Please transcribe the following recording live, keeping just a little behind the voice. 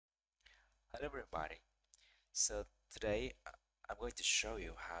Hello everybody. So today I'm going to show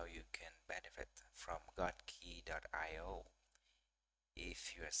you how you can benefit from Gotkey.io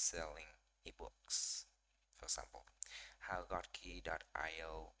if you are selling ebooks. For example, how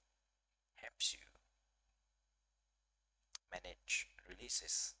Gotkey.io helps you manage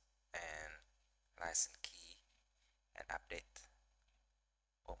releases and license key and update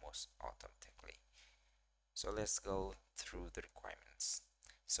almost automatically. So let's go through the requirements.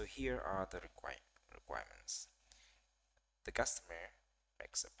 So here are the requirements. The customer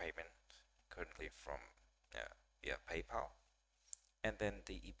makes a payment currently from via PayPal, and then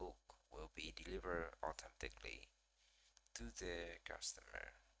the ebook will be delivered automatically to the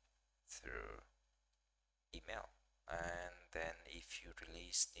customer through email. And then if you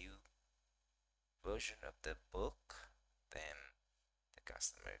release new version of the book, then the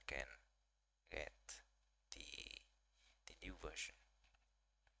customer can get the the new version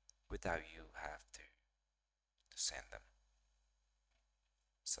without you have to send them.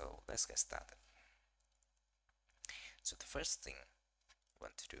 So let's get started. So the first thing you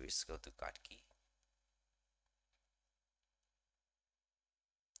want to do is go to Gotkey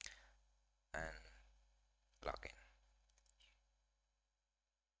and log in.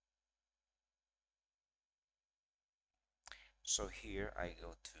 So here I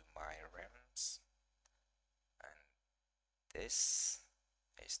go to my RAMs, and this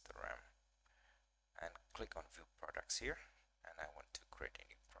is the RAM, and click on view products here, and I want to create a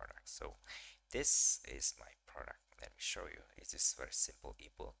new product. So this is my product. Let me show you. It is very simple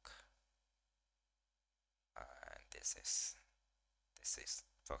ebook, and this is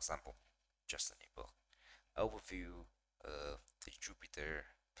for example just an ebook overview of the Jupiter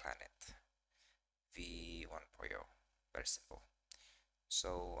planet v1.0. Very simple.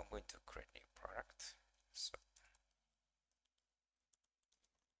 So I'm going to create a new product. So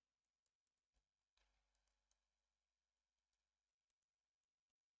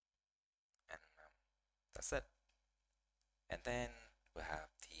and that's it. And then we have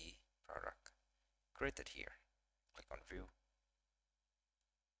the product created here. Click on view.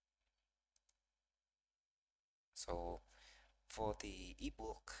 So for the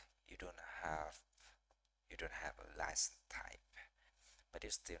ebook, you don't have a license type, but you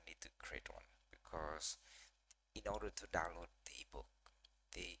still need to create one, because in order to download the ebook,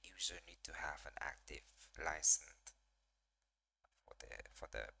 the user need to have an active license for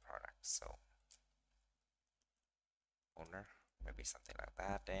the product. So owner, maybe something like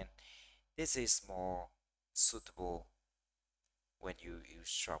that. And this is more suitable when you use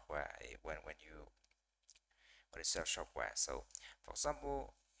shopware, when you sell shopware. So for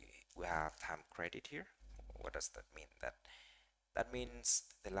example, we have time credit here. What does that mean? That means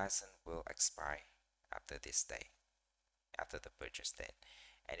the license will expire after this day, after the purchase date.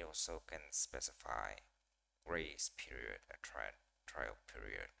 And you also can specify grace period, a trial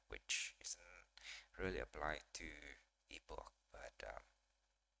period, which isn't really applied to ebook, but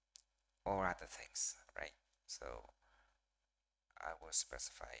or other things, right? So I will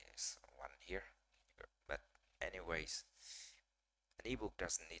specify one here, but anyways, an ebook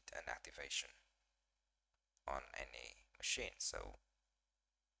doesn't need an activation on any machine, so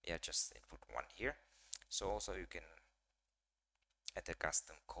yeah, just input one here. So also you can enter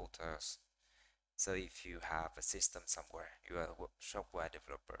custom quotas. So if you have a system somewhere, you are a software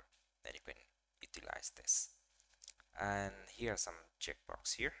developer, then you can utilize this. And here are some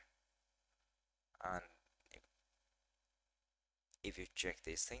checkbox here, and if you check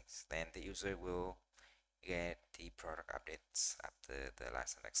these things, then the user will get the product updates after the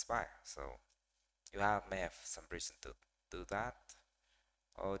license expire. So you may have some reason to do that,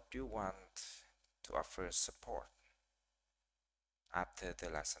 or do you want to offer support after the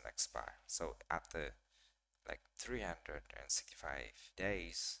license expire? So after like 365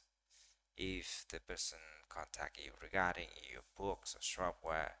 days, if the person contact you regarding your books or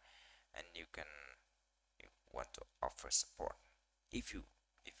software, and you want to offer support, if you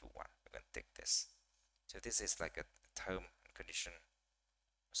want, you can take this. So this is like a term and condition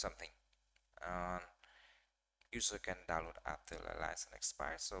or something. User can download after the license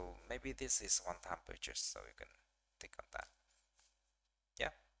expires. So maybe this is one-time purchase, so you can click on that. Yeah.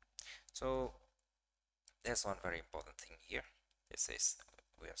 So there's one very important thing here. This is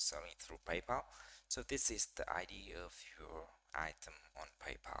we are selling through PayPal. So this is the ID of your item on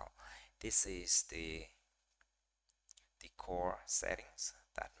PayPal. This is the core settings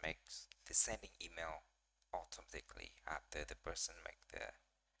that makes the sending email automatically after the person make the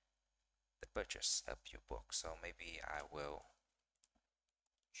purchase of your book. So maybe I will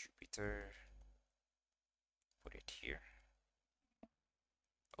Jupiter, put it here,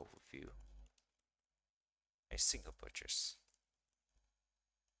 overview, a single purchase,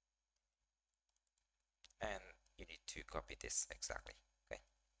 and you need to copy this exactly. Okay,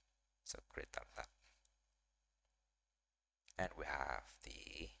 so create template, and we have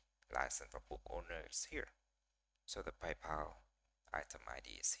the license for book owners here. So the PayPal item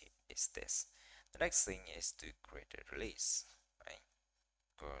ID is this. The next thing is to create a release, right?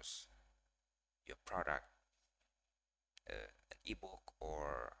 Because your product, an ebook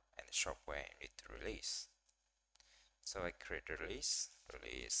or any software you need to release. So I create a release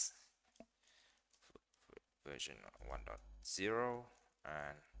version 1.0,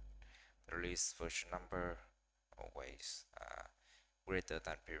 and release version number always greater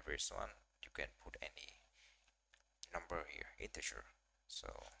than previous one. You can put any number here, integer. So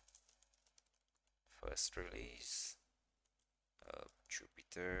first release of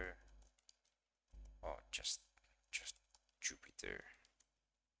Jupiter, or just Jupiter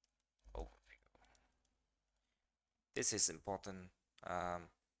overview. This is important.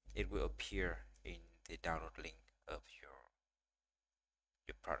 It will appear in the download link of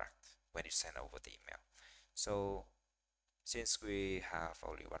your product when you send over the email. So since we have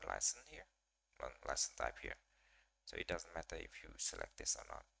only one license here, one license type here, so it doesn't matter if you select this or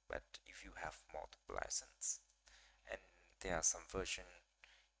not. But if you have multiple licenses and there are some version,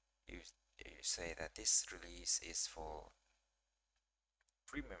 you say that this release is for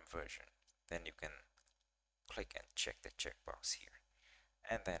premium version, then you can click and check the checkbox here,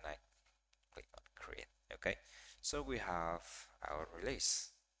 and then I click on create. Okay, so we have our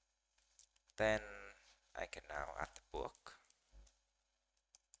release. Then I can now add the book.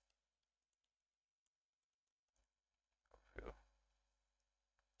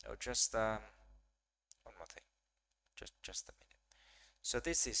 Oh, just one more thing, just a minute. So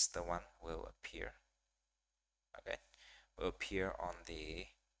this is the one will appear. Okay, will appear on the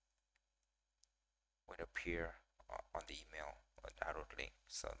email or download link.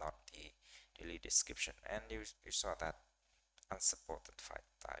 So not the delete description. And you saw that unsupported file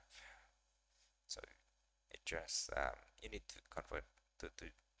type. So it just you need to convert to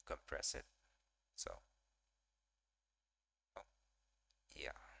compress it. So oh,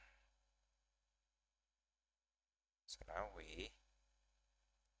 yeah. So now we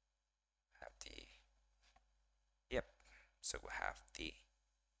have the so we have the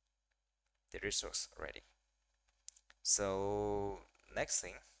resource ready. So next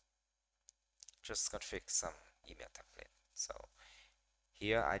thing, just configure some email template. So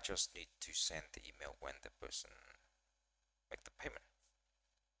here I just need to send the email when the person make the payment.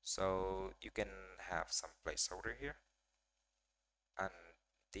 So you can have some placeholder here, and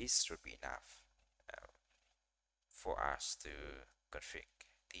this should be enough for us to configure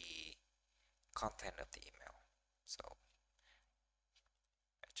the content of the email. So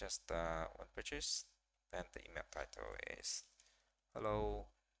just one purchase, then the email title is hello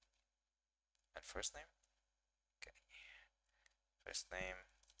and first name. Okay, first name,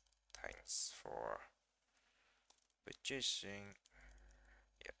 thanks for purchasing.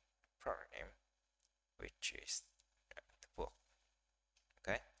 Yep, product name, which is the book.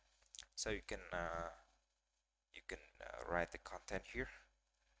 Okay, so you can write the content here.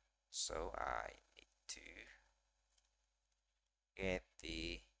 So I need to get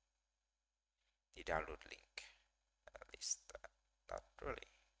the download link, at least not really,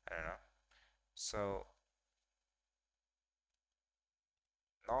 I don't know. So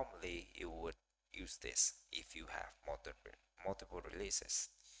normally you would use this if you have multiple releases,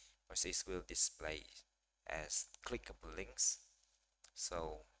 because this will display as clickable links.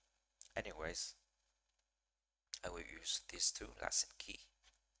 So anyways, I will use these two license key.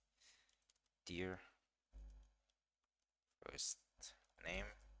 Dear first name,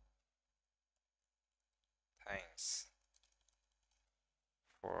 thanks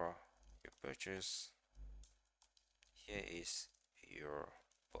for your purchase. Here is your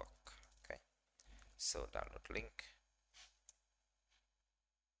book. Okay, so download link.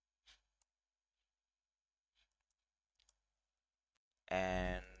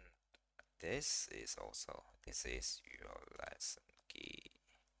 And this is your license key.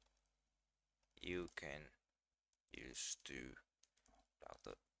 You can use to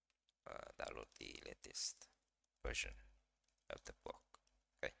download the latest version of the book.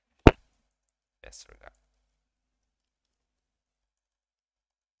 Okay, best regard.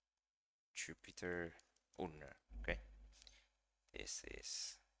 Jupiter owner. Okay, this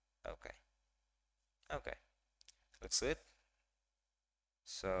is okay. Okay, looks good.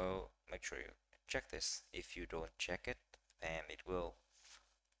 So make sure you check this. If you don't check it, then it will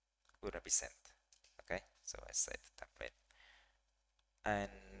not be sent. Okay, so I set the template,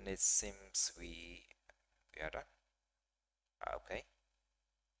 and it seems we we are done. Okay,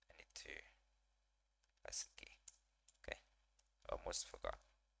 I need to license key. Okay, almost forgot.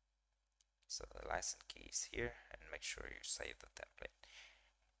 So the license key is here, and make sure you save the template.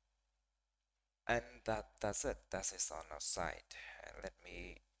 And that's it. That is on our side. And let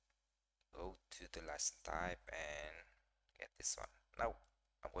me go to the license type and get this one. Now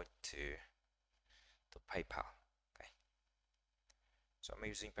I'm going to PayPal. Okay, so I'm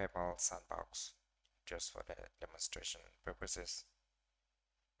using PayPal Sandbox just for the demonstration purposes,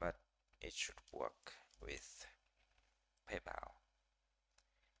 but it should work with PayPal,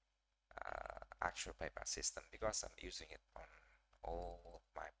 actual PayPal system, because I'm using it on all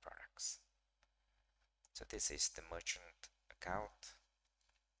my products. So this is the merchant account,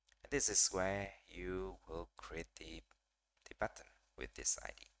 and this is where you will create the button with this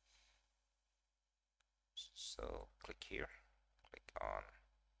ID. So click here, click on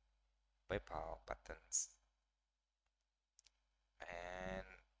PayPal buttons, and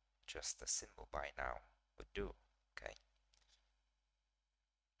just the symbol buy now would do. Okay,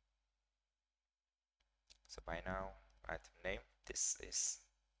 so buy now, item name, this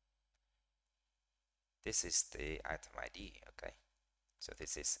is the item ID. Okay, so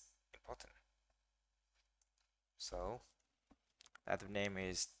this is important. So item name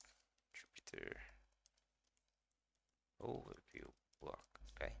is Jupiter overview block.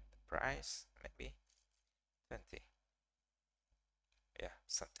 Okay, the price maybe 20, yeah,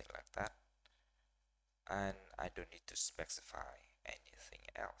 something like that. And I don't need to specify anything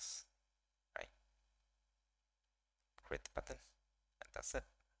else, right? Create the button, and that's it.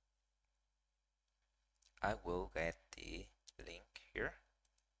 I will get the link here,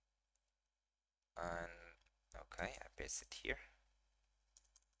 and okay, I paste it here.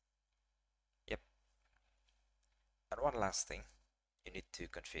 Yep. And one last thing, you need to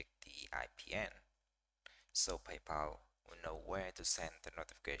configure the IPN so PayPal will know where to send the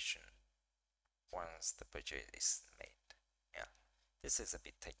notification once the purchase is made. Yeah, this is a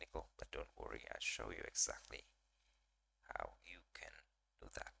bit technical, but don't worry, I'll show you exactly how you can do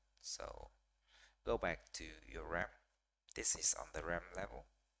that. So go back to your RAM. This is on the RAM level.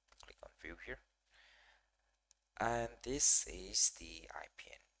 Click on view here, and this is the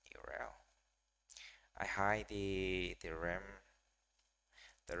IPN URL. I hide the RAM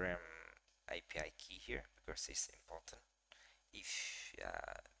API key here because it's important. If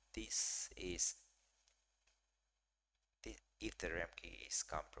this is if the RAM key is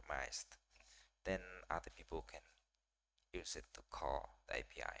compromised, then other people can use it to call the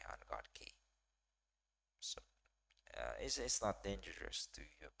API on Gotkey. So it's not dangerous to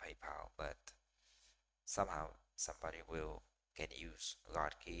your PayPal, but somehow somebody can use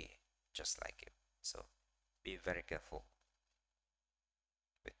Gotkey just like you. So be very careful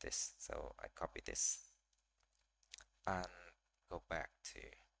with this. So I copy this and go back to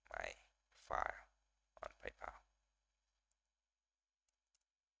my file on PayPal.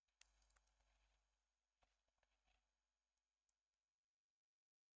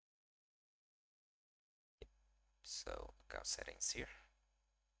 So account settings here,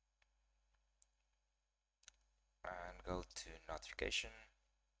 and go to notification,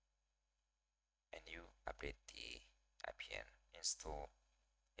 and you update the IPN, install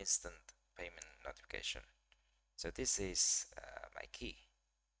instant payment notification. So this is my key.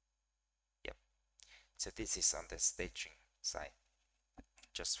 Yep. So this is on the staging side,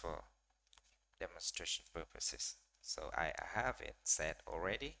 just for demonstration purposes. So I have it set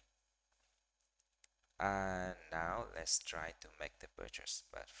already, and now let's try to make the purchase,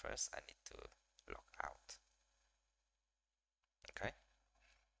 but first I need to log out. Okay,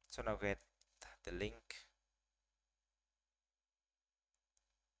 so now get the link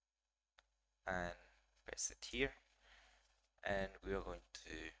and paste it here, and we are going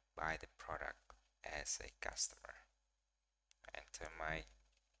to buy the product as a customer. Enter my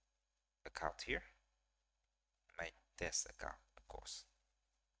account here, my test account, of course.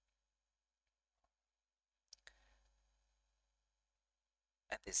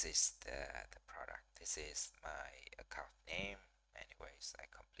 And this is the product. This is my account name. Anyways, I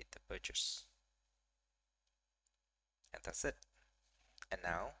complete the purchase, and that's it. And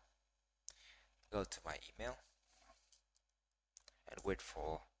now go to my email and wait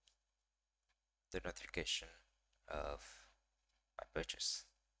for the notification of my purchase.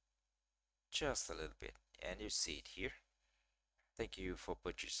 Just a little bit, and you see it here. Thank you for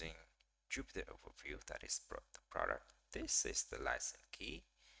purchasing Jupyter Overview. That is the product. This is the license key,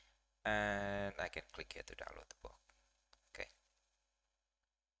 and I can click here to download the book. Okay.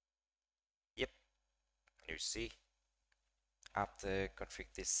 Yep. You see, after config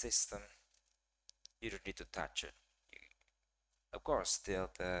this system, You don't need to touch it. Of course, still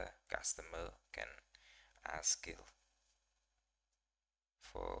the customer can ask you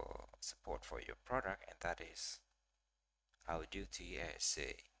for support for your product, and that is our duty as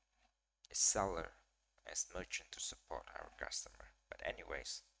a seller, as merchant, to support our customer. But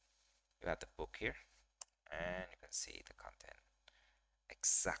anyways, you have the book here, and you can see the content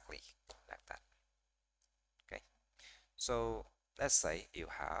exactly like that. Okay, so let's say you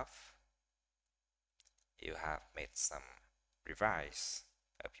have made some revise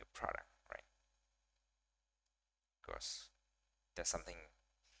of your product, right? Because there's something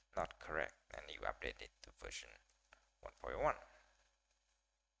not correct and you update it to version 1.1.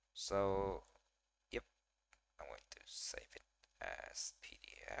 So yep, I'm going to save it as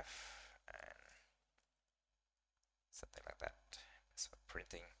PDF and something like that. That's for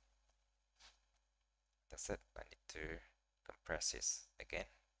printing. That's it. I need to compress this again.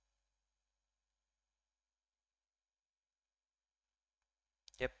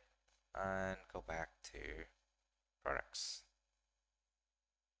 Yep, and go back to products,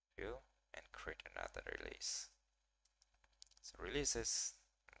 view, and create another release. So releases,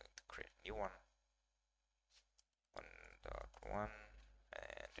 I'm going to create a new one, 1.1,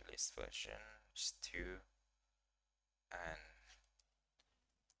 and release version is 2, and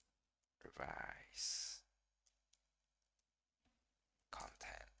revise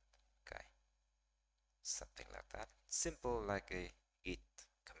content. Okay, something like that. Simple like a git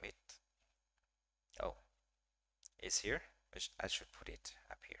commit. Oh, it's here. I should put it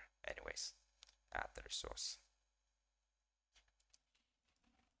up here. Anyways, add the resource.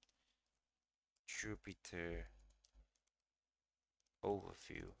 Jupyter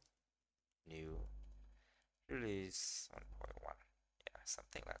overview, new release 1.1. Yeah,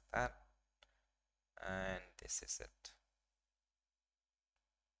 something like that. And this is it.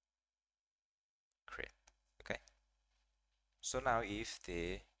 Create. Okay. So now if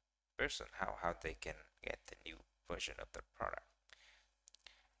the person, how they can get the new version of the product.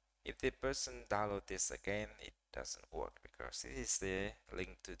 If the person download this again, it doesn't work because it is the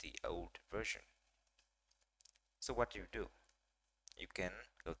link to the old version. So what you do, you can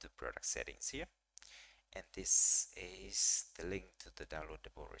go to product settings here, and this is the link to the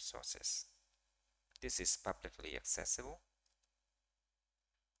downloadable resources. This is publicly accessible,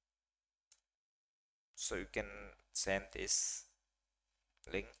 so you can send this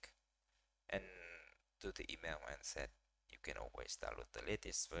link and to the email and said you can always download the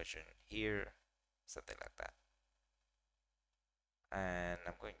latest version here, something like that. And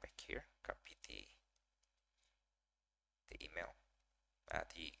I'm going back here, copy the email,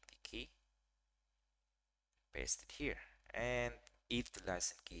 the key, paste it here, and if the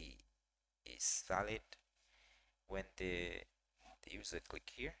license key is valid, when the user click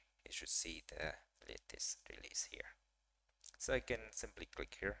here, it should see the latest release here. So I can simply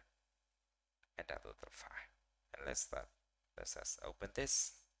click here and download the file. And let's just open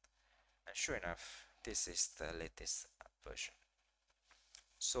this, and sure enough, this is the latest version.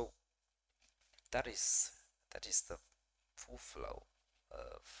 So that is the full flow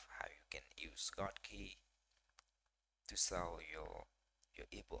of how you can use Gotkey to sell your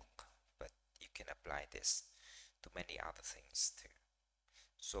ebook, but you can apply this to many other things too.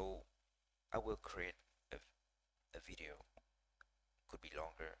 So I will create a video, could be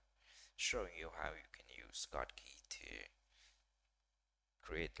longer, showing you how you can use Gotkey to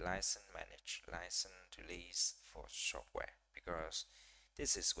create license, manage license, release for software, because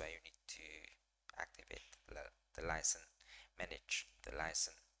this is where you need to activate the license, manage the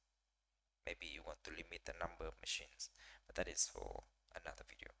license. Maybe you want to limit the number of machines, but that is for another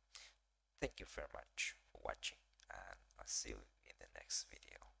video. Thank you very much for watching, and I'll see you in the next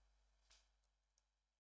video.